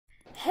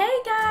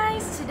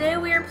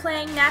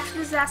playing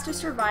Natural Disaster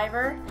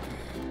Survivor,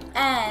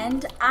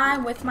 and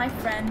I'm with my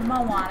friend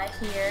Moana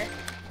here.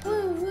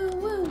 Woo, woo,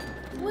 woo,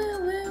 woo,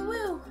 woo,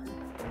 woo.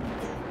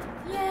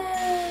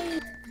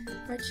 Yay!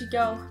 Where'd she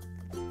go?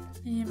 I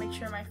need to make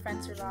sure my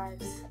friend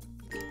survives.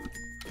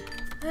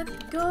 Let's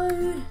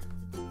go!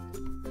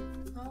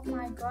 Oh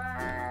my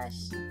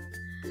gosh.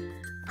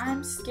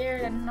 I'm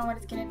scared. I don't know what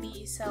it's gonna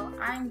be, so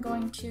I'm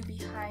going to be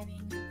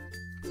hiding.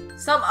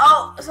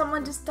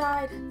 Someone just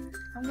died.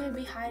 I'm gonna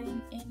be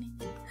hiding in.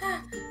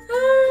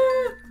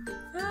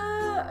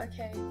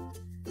 Okay.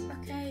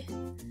 Okay.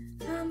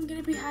 I'm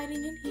gonna be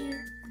hiding in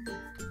here.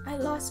 I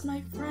lost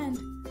my friend.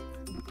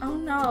 Oh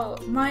no.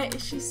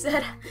 She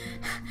said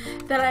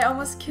that I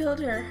almost killed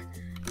her.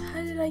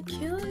 How did I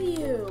kill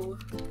you?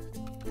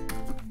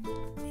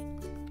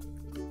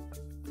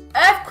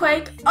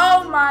 Earthquake!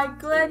 Oh my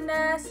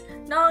goodness!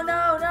 No,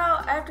 no,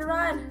 no! I have to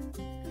run!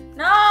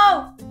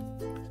 No!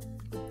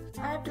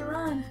 I have to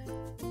run.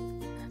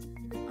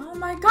 Oh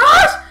my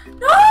gosh!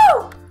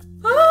 No!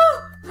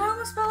 Oh! I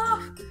almost fell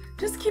off.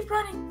 Just keep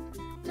running.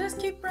 Just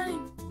keep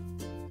running.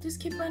 Just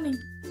keep running.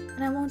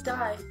 And I won't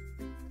die.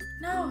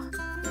 No!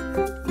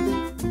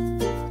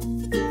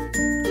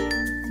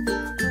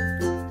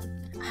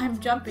 I'm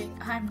jumping.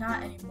 I'm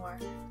not anymore.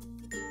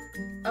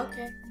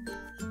 Okay.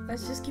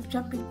 Let's just keep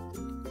jumping.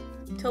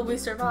 Till we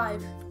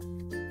survive.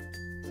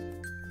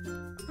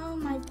 Oh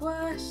my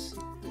gosh.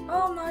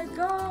 Oh my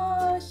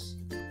gosh.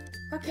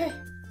 Okay.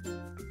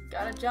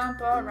 Gotta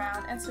jump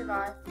around and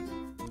survive.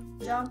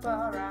 Jump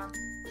around.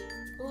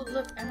 Ooh,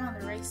 look, I'm on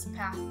the race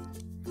path.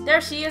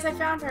 There she is, I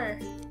found her.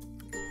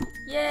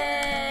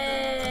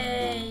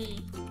 Yay!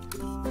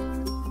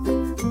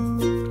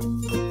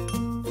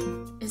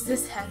 Is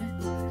this heaven?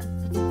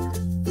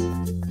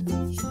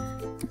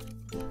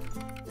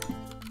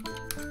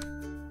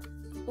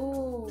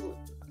 Ooh,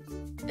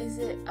 is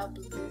it a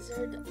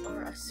blizzard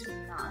or a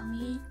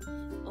tsunami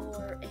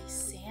or a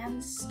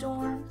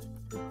sandstorm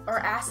or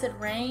acid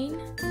rain?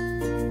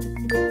 Oh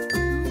my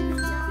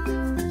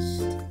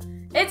gosh.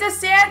 It's a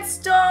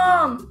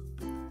sandstorm!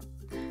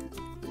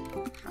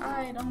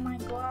 Hide, oh my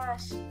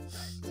gosh.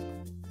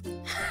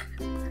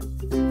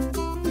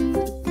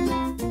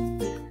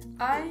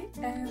 I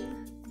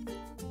am...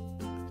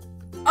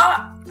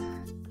 Ah!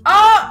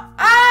 Oh!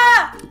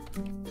 Ah!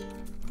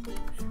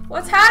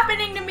 What's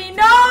happening to me?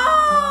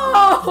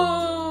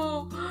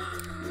 No!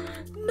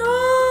 No!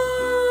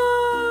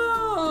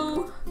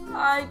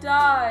 I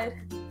died.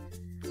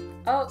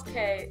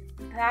 Okay,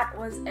 that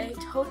was a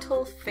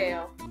total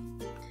fail.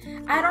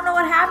 I don't know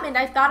what happened.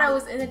 I thought I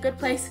was in a good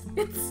place.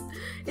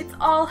 It's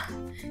all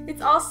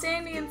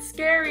sandy and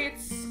scary.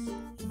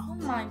 Oh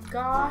my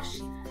gosh.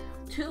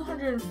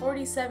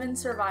 247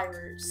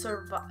 survivals.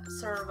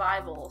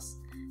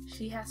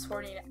 She has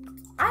 49.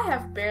 I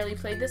have barely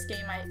played this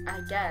game,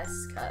 I guess,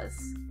 cause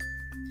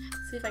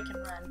see if I can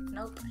run.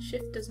 Nope,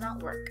 shift does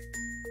not work.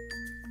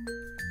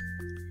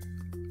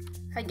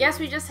 I guess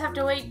we just have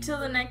to wait till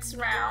the next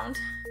round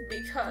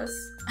because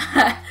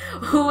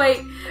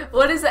wait,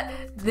 what is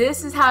that?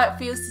 This is how it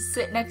feels to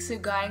sit next to a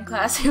guy in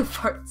class who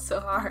farts so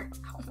hard.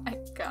 Oh my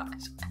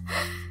gosh.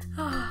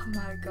 Oh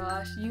my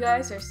gosh. You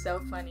guys are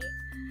so funny.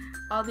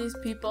 All these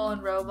people in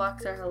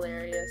Roblox are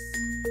hilarious.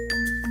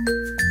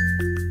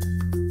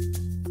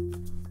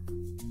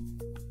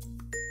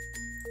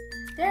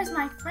 There's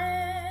my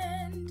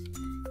friend.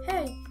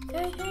 Hey,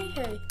 hey, hey,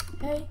 hey,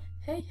 hey,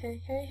 hey,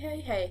 hey, hey,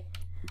 hey, hey.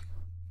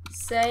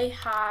 Say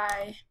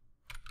hi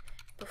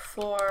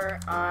before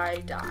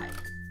I die.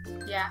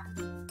 Yeah,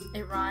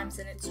 it rhymes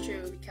and it's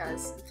true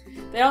because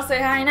they don't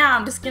say hi now.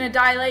 I'm just gonna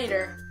die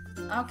later.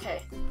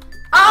 Okay.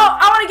 Oh,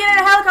 I want to get in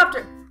a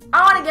helicopter.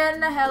 I want to get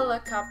in a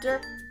helicopter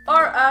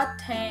or a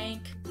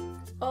tank.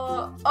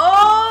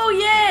 Oh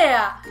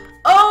yeah.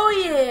 Oh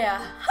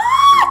yeah.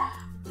 Ah,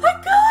 I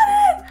got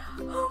it.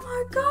 Oh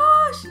my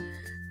gosh.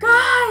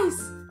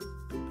 Guys,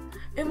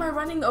 am I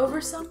running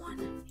over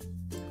someone?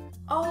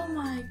 Oh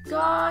my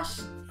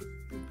gosh.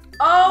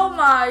 Oh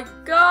my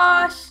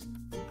gosh.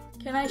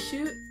 Can I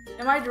shoot?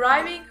 Am I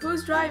driving?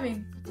 Who's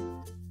driving?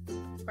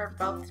 We're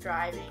both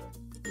driving.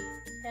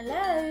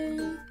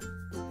 Hello.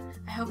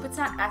 I hope it's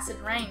not acid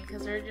rain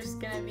because we're just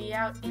gonna be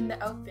out in the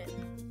open.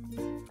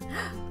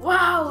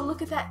 Wow,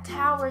 look at that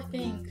tower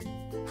thing.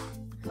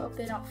 I hope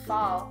they don't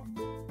fall.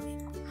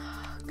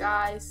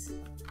 Guys,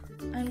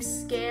 I'm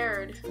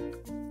scared.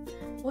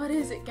 What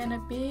is it gonna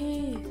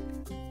be?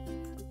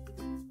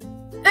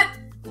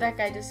 That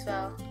guy just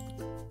fell.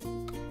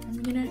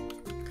 I'm gonna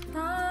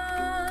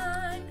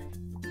climb.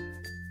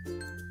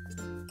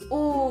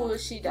 Oh,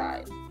 she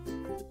died.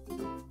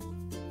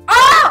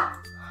 Ah!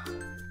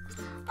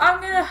 I'm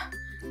gonna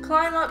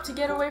climb up to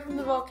get away from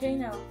the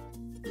volcano.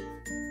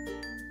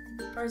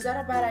 Or is that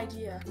a bad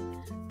idea?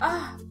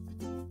 Ah!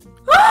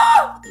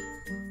 Ah!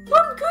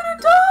 I'm gonna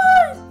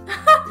die!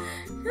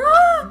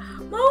 Ah!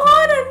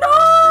 Moana,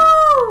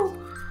 no!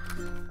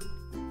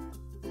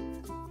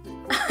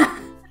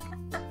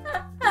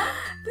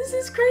 This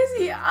is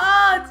crazy.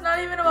 Ah, it's not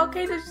even a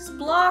volcano, it's just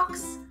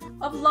blocks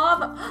of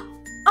lava.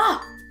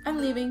 Ah! I'm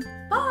leaving.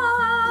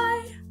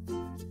 Bye!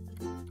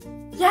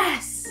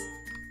 Yes!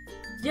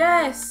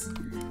 Yes!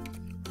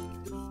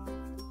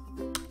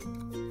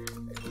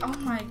 Oh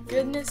my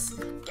goodness.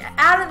 Get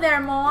out of there,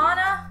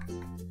 Moana!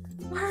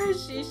 Where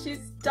is she?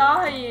 She's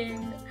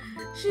dying.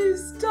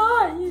 She's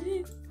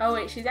dying. Oh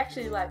wait, she's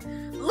actually alive.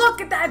 Look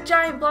at that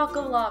giant block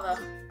of lava.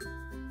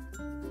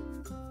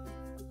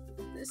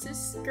 This is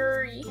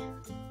scary.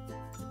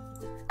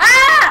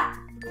 Ah!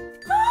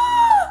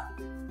 Ah!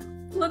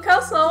 Look how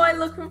slow I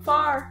look from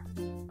far.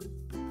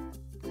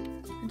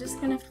 I'm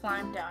just gonna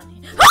climb down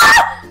here.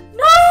 Ah!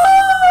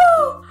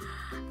 No!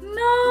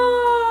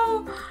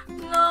 No!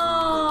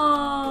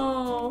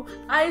 No!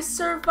 I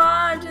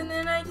survived and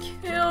then I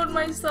killed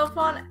myself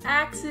on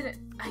accident.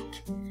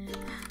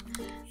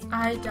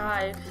 I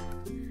died.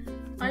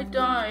 I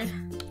died.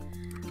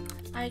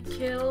 I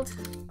killed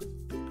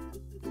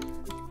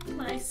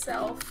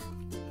myself.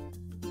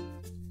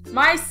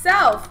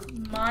 Myself!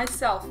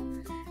 Myself.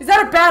 Is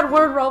that a bad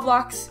word,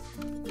 Roblox?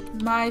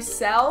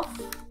 Myself?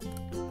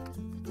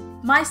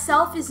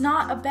 Myself is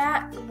not a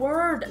bad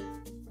word.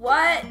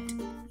 What?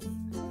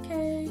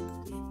 Okay.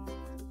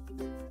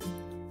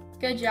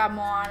 Good job,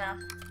 Moana.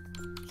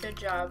 Good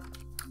job.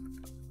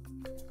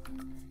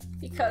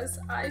 Because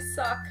I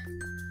suck.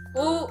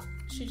 Oh,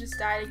 she just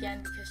died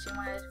again because she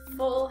wanted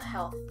full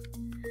health.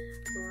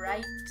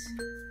 Right.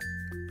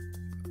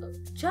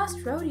 Just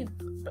Rody.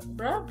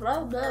 Blah,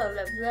 blah, blah,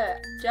 blah, blah.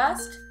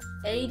 Just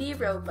 80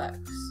 Robux.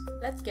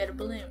 Let's get a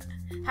balloon.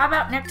 How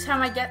about next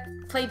time I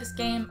play this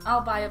game,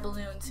 I'll buy a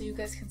balloon so you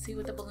guys can see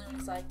what the balloon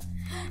is like.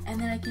 And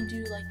then I can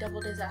do like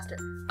double disaster.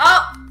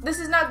 Oh, this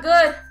is not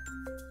good.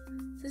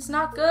 This is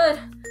not good.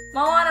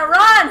 Moana,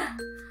 run!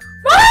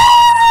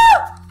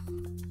 Moana!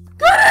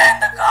 Get in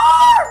the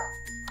car!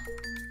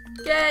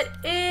 Get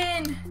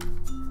in.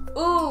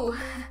 Ooh.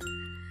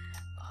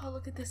 Oh,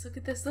 look at this, look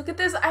at this, look at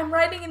this. I'm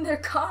riding in their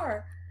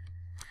car.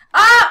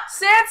 Ah!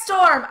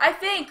 Sandstorm, I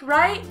think,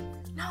 right?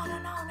 No, no,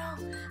 no, no.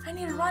 I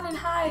need to run and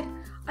hide.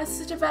 That's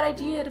such a bad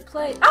idea to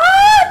play.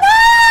 Ah,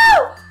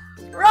 no!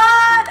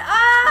 Run!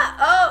 Ah!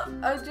 Oh,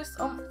 I just,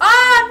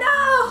 ah,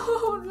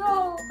 no!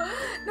 No!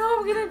 No,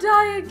 I'm gonna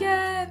die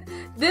again.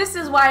 This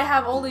is why I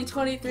have only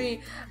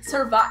 23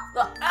 survive.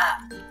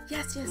 Ah!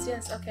 Yes, yes,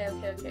 yes. Okay,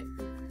 okay, okay.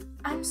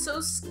 I'm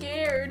so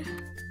scared.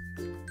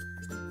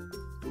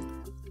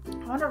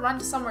 I want to run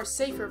to somewhere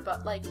safer,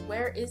 but like,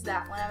 where is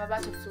that when I'm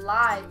about to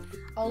fly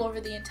all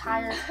over the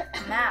entire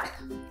map?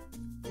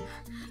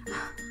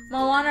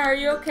 Moana, are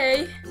you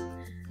okay?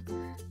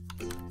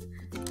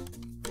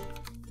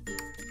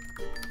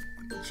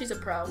 She's a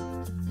pro.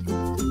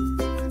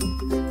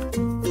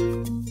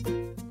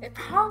 It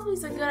probably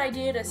is a good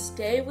idea to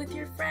stay with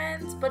your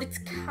friends, but it's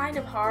kind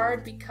of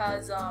hard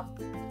because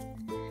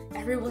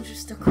everyone's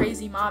just a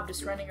crazy mob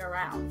just running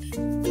around.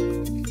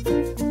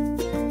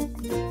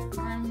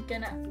 I'm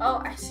gonna,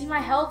 oh, I see my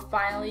health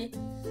finally.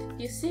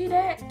 You see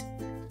that?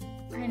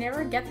 I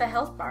never get the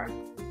health bar.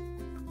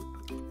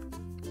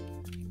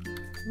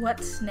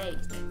 What snake?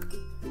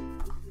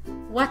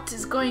 What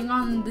is going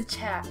on in the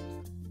chat?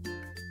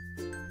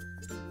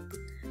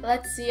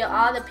 Let's see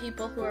all the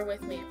people who are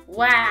with me.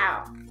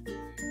 Wow.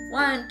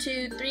 1,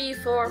 2, 3,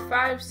 4,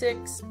 5,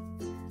 6.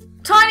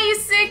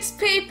 26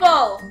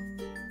 people!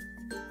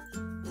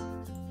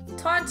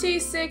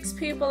 26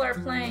 people are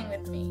playing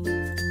with me.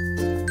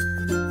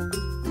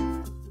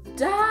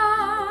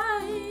 Die!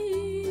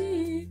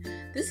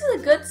 This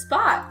is a good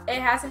spot. It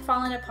hasn't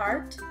fallen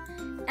apart,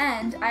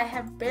 and I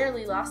have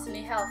barely lost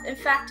any health. In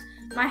fact,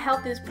 my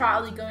health is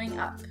probably going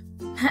up.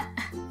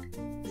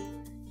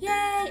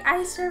 Yay!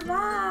 I survived!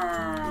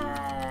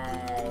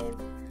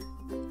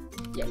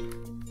 Yeah.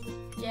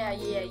 Yeah,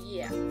 yeah,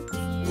 yeah.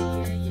 Yeah,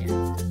 yeah, yeah.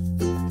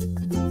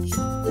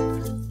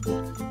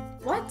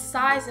 What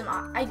size am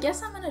I? I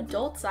guess I'm an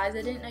adult size.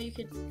 I didn't know you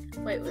could...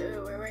 Wait,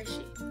 where is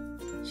she?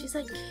 She's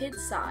like kid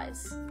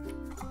size.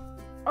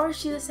 Or is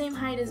she the same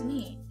height as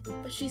me?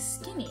 But she's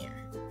skinnier.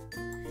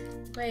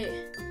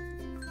 Wait.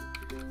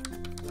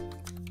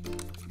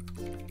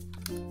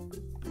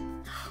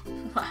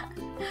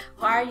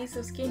 Why are you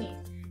so skinny?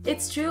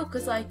 It's true,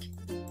 cause like,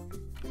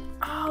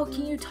 oh,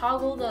 can you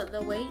toggle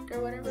the weight or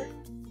whatever?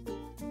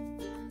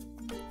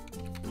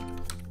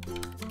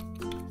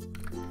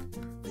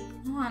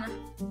 Moana,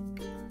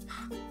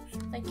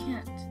 I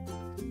can't.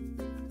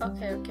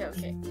 Okay, okay,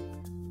 okay.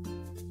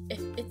 If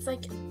it's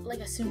like a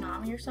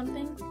tsunami or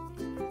something,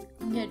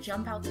 I'm gonna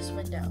jump out this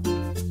window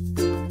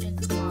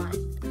and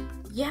climb.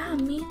 Yeah,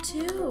 me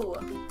too.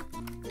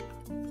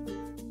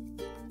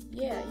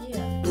 Yeah,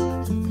 yeah.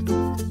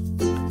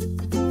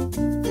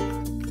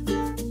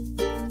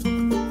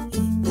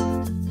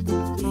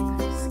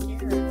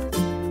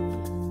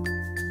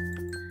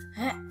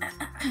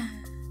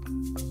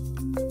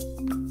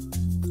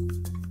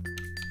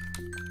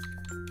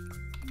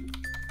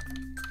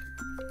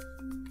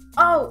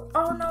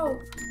 Oh no!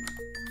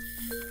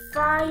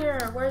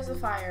 Fire! Where's the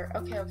fire?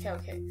 Okay, okay,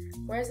 okay.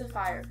 Where's the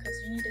fire? Because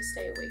you need to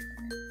stay away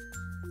from it.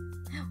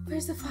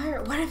 Where's the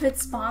fire? What if it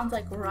spawns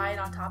like right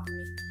on top of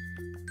me?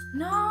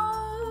 No!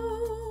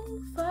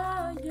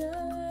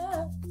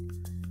 Fire!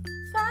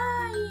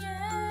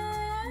 Fire!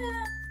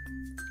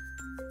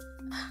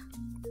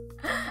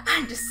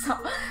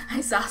 I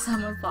saw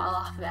someone fall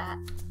off that.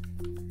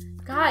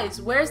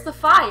 Guys, where's the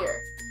fire?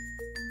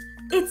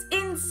 It's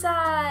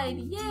inside!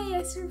 Yay,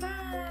 I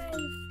survived!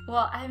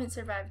 Well, I haven't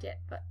survived yet,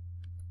 but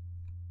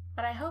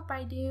I hope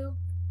I do.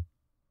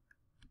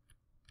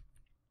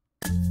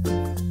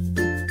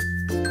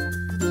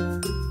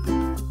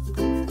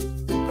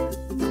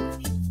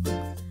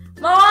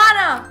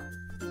 Moana!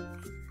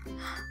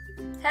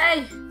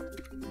 Hey!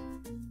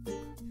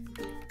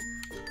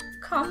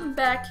 Come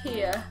back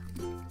here.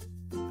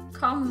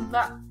 Come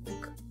back.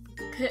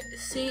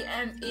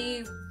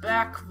 CME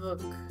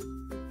backbook.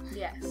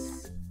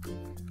 Yes.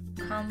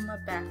 Come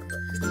back.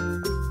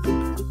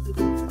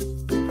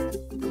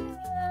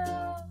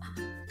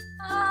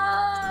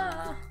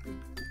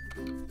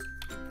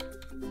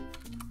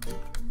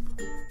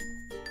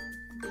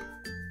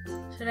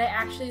 Should I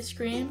actually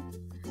scream?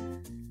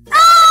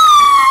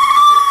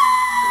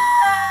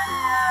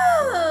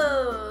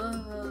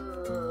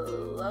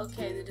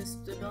 Okay, the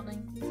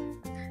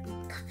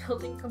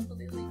building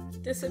completely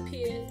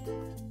disappeared.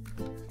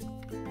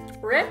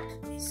 RIP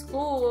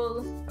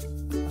school.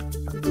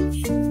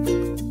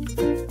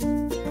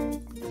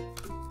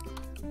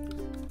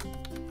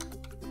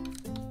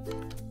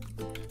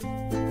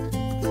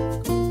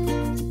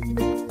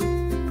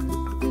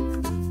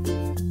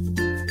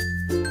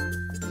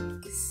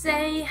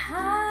 Say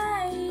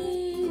hi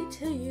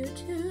to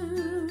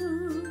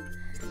YouTube,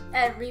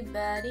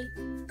 everybody.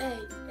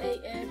 Hey,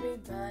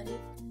 everybody.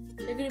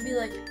 They're gonna be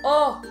like,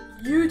 oh,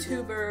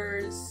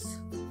 YouTubers.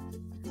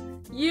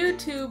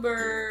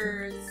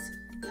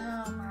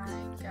 Oh my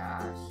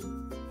gosh.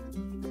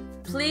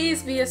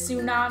 Please be a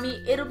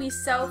tsunami. It'll be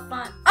so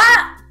fun.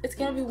 Ah! It's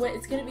gonna be wet.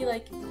 It's gonna be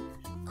like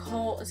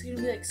cold. It's gonna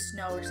be like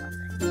snow or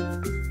something.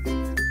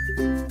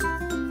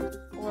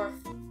 Or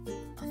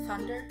a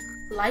thunder.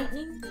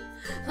 Lightning?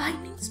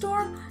 Lightning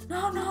storm?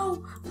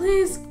 No,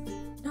 please.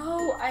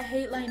 No, I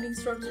hate lightning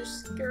storms. They're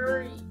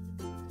scary.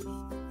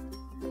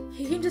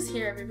 You can just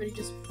hear everybody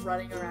just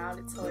running around.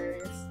 It's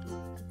hilarious.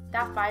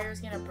 That fire is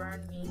gonna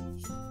burn me.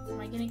 Am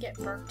I gonna get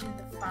burnt in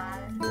the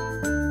fire?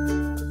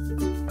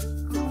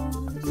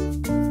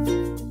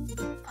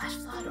 Flash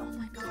flood, oh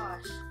my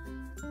gosh.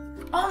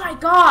 Oh my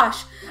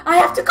gosh! I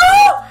have to go!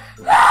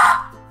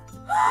 Ah!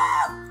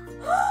 Ah!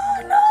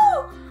 Oh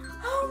no!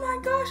 Oh my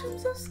gosh, I'm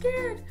so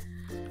scared.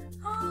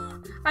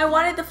 Oh, I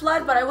wanted the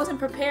flood, but I wasn't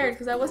prepared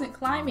because I wasn't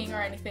climbing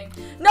or anything.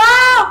 No!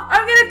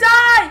 I'm gonna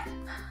die!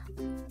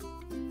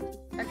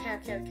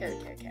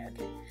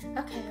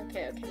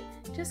 Okay.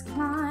 Just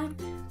climb.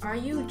 Are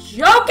you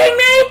joking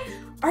me?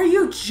 Are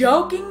you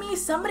joking me?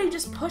 Somebody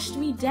just pushed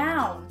me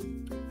down.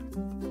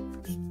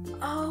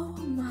 Oh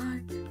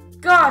my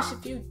gosh,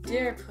 if you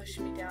dare push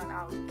me down,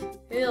 I'll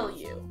kill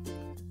you.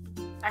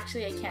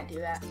 Actually, I can't do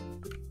that.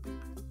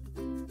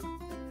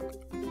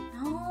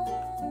 No.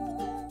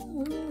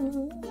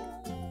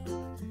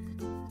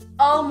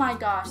 Oh my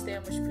gosh, they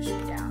almost pushed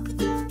me down.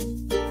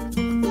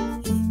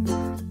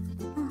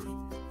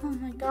 Oh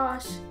my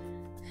gosh.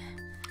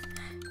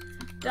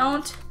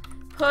 Don't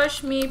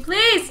push me,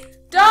 please!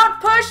 Don't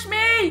push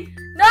me!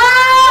 No!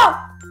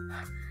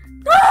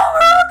 No,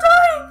 we're all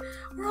dying!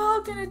 We're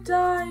all gonna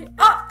die.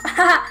 Oh,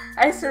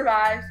 I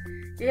survived.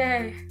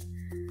 Yay.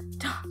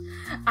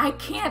 I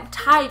can't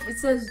type. It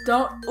says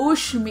don't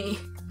push me.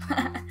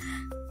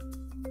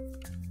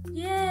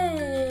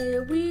 Yay,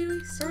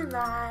 we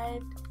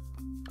survived.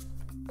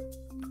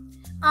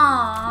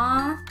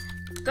 Aww.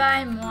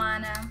 Bye,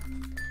 Moana.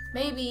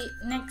 Maybe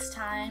next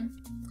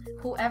time,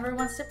 whoever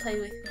wants to play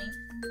with me,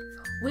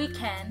 we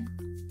can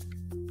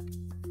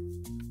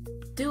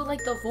do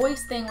like the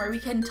voice thing where we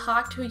can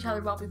talk to each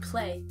other while we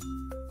play.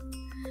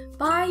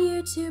 Bye,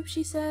 YouTube,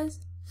 she says.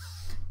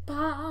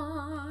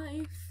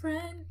 Bye,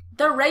 friend.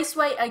 The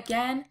raceway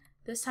again.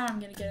 This time I'm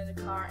gonna get in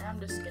the car and I'm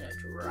just gonna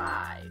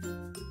drive.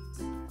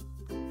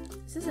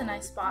 This is a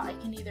nice spot. I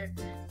can either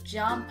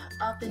jump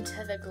up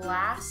into the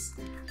glass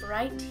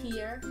right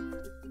here.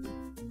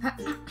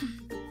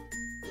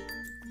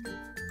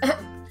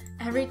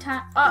 Every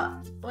time. Oh,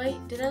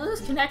 wait, did I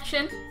lose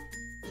connection?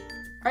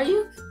 Are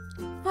you?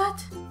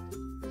 What?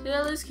 Did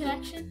I lose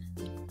connection?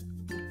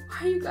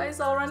 Why are you guys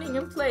all running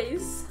in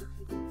place?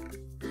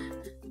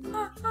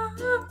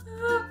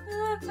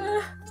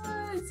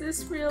 Is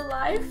this real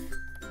life?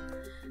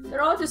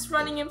 They're all just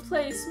running in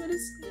place.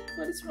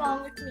 What is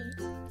wrong with me?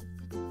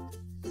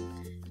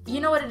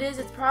 You know what it is?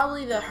 It's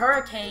probably the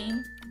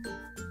hurricane.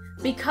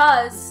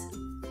 Because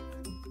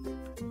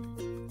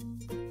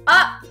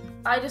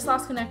I just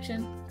lost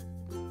connection.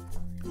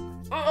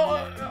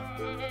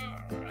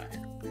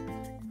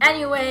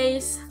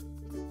 Anyways,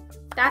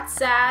 that's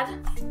sad,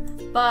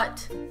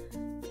 but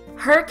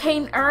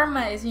Hurricane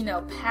Irma is,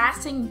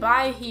 passing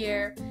by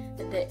here,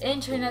 and the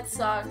internet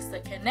sucks, the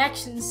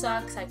connection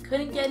sucks, I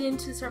couldn't get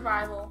into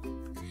survival.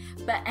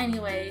 But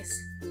anyways,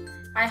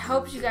 I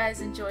hope you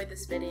guys enjoyed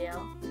this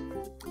video,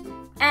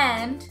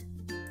 and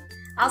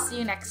I'll see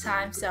you next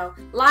time. So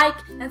like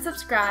and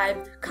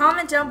subscribe,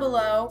 comment down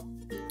below.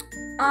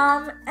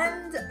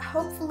 And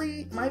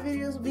hopefully my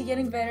videos will be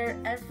getting better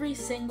every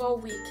single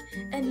week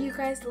and you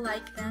guys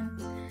like them.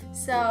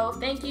 So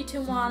thank you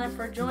to Moana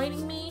for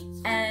joining me,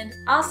 and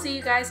I'll see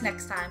you guys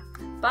next time.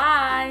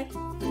 Bye!